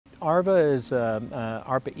Arva is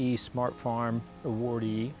ARPA E Smart Farm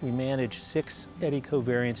awardee. We manage 6 eddy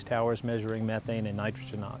covariance towers measuring methane and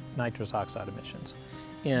nitrous oxide emissions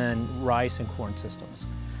in rice and corn systems.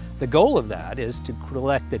 The goal of that is to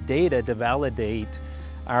collect the data to validate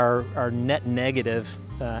our net negative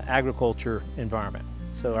agriculture environment.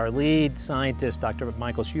 So our lead scientist, Dr.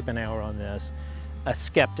 Michael Schopenhauer on this, a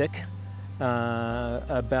skeptic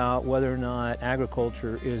about whether or not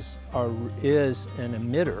agriculture is an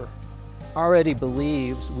emitter, already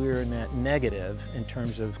believes we're net negative in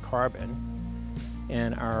terms of carbon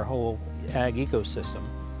in our whole ag ecosystem.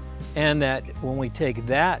 And that when we take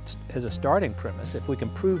that as a starting premise, if we can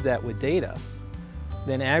prove that with data,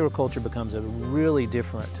 then agriculture becomes a really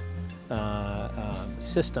different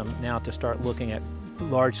system now to start looking at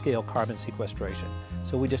large-scale carbon sequestration.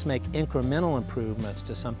 So we just make incremental improvements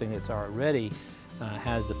to something that's already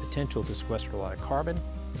has the potential to sequester a lot of carbon.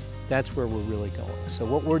 That's where we're really going. So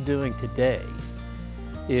what we're doing today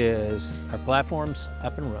is our platform's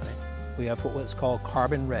up and running. We have what's called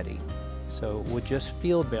carbon ready. So with just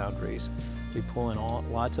field boundaries, we pull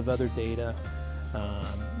in lots of other data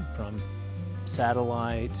from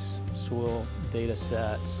satellites, soil data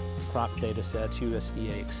sets, crop data sets,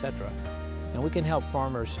 USDA, etc. And we can help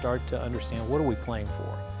farmers start to understand what are we playing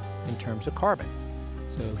for in terms of carbon.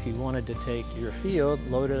 So if you wanted to take your field,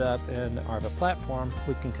 load it up in the Arva platform,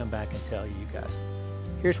 we can come back and tell you guys,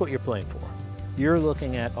 here's what you're playing for. You're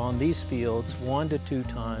looking at, on these fields, 1 to 2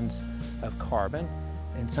 tons of carbon,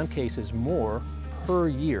 in some cases more, per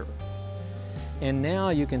year. And now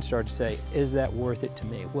you can start to say, is that worth it to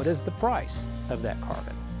me? What is the price of that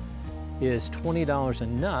carbon? Is $20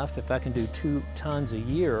 enough? If I can do 2 tons a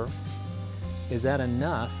year, is that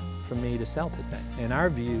enough for me to sell today? And our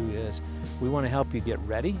view is we want to help you get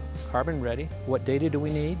ready, carbon ready. What data do we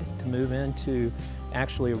need to move into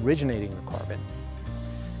actually originating the carbon?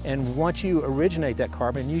 And once you originate that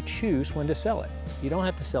carbon, you choose when to sell it. You don't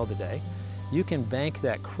have to sell today. You can bank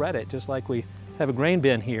that credit, just like we have a grain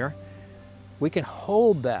bin here. We can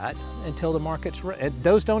hold that until the market's ready.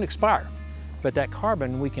 Those don't expire, but that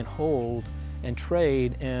carbon we can hold and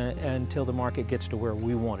trade until the market gets to where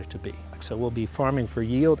we want it to be. So we'll be farming for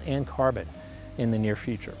yield and carbon in the near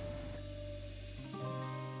future.